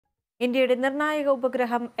ഇന്ത്യയുടെ നിർണായക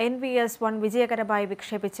ഉപഗ്രഹം NVS-1 വിജയകരമായി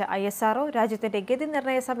വിക്ഷേപിച്ച ISRO രാജ്യത്തിന്റെ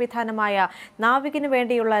ഗതിനിർണയ സംവിധാനമായ നാവികിനു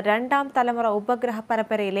വേണ്ടിയുള്ള രണ്ടാം തലമുറ ഉപഗ്രഹ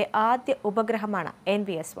പരമ്പരയിലെ ആദ്യ ഉപഗ്രഹമാണ്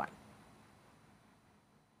NVS-1.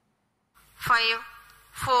 5,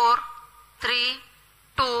 4, 3,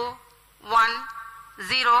 2, 1,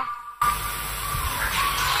 0.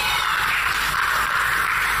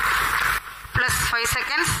 Plus 5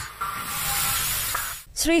 seconds.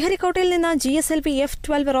 ശ്രീഹരിക്കോട്ടയിൽ നിന്ന് GSLV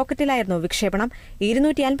F-12 റോക്കറ്റിലായിരുന്നു വിക്ഷേപണം.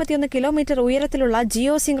 251 കിലോമീറ്റർ ഉയരത്തിലുള്ള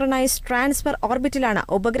ജിയോ സിംഗ്രണൈസ്ഡ് ട്രാൻസ്ഫർ ഓർബിറ്റിലാണ്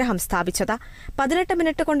ഉപഗ്രഹം സ്ഥാപിച്ചത്. 18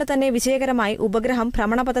 മിനിറ്റ് കൊണ്ട് തന്നെ വിജയകരമായി ഉപഗ്രഹം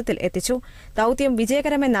ഭ്രമണപഥത്തിൽ എത്തിച്ചു. ദൌത്യം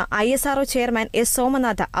വിജയകരമെന്ന് ISRO ചെയർമാൻ S.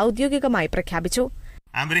 സോമനാഥ് ഔദ്യോഗികമായി പ്രഖ്യാപിച്ചു.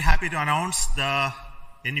 I am very happy to announce the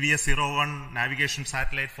NVS-01 navigation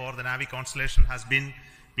satellite for the Navi constellation has been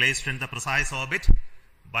placed in the precise orbit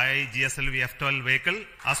by GSLV F-12 vehicle.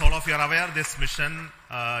 As all of you are aware, this mission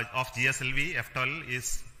of GSLV F-12 is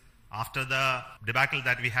after the debacle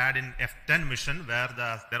that we had in F-10 mission, where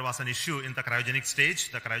there was an issue in the cryogenic stage.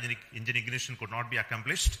 The cryogenic engine ignition could not be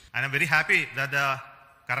accomplished. And I'm very happy that the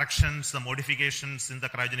corrections, the modifications in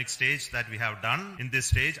the cryogenic stage that we have done in this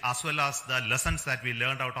stage, as well as the lessons that we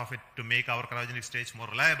learned out of it to make our cryogenic stage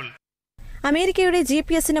more reliable. അമേരിക്കയുടെ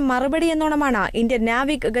GPS-ന് മറുപടി എന്നോണമാണ് Indian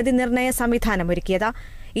NavIC ഗതിനിർണയ സംവിധാനം ഒരുക്കിയത്.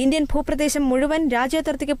 Indian ഭൂപ്രദേശം മുഴുവൻ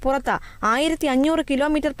രാജ്യാതിർത്തിക്ക് പുറത്ത് 1500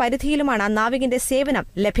 kilometre പരിധിയിലുമാണ് നാവികിന്റെ സേവനം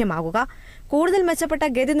ലഭ്യമാകുക. കൂടുതൽ മെച്ചപ്പെട്ട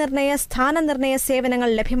ഗതിനിർണയ സ്ഥാനനിർണയ സേവനങ്ങൾ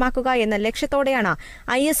ലഭ്യമാക്കുക എന്ന ലക്ഷ്യത്തോടെയാണ്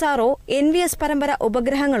ISRO NVS പരമ്പര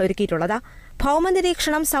ഉപഗ്രഹങ്ങൾ ഒരുക്കിയിട്ടുള്ളത്.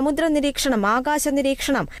 ഭൗമനിരീക്ഷണം, സമുദ്ര നിരീക്ഷണം, ആകാശ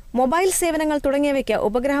നിരീക്ഷണം, മൊബൈൽ സേവനങ്ങൾ തുടങ്ങിയവയ്ക്ക്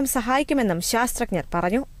ഉപഗ്രഹം സഹായിക്കുമെന്നും ശാസ്ത്രജ്ഞർ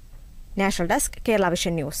പറഞ്ഞു. National desk, Kerala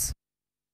vision news.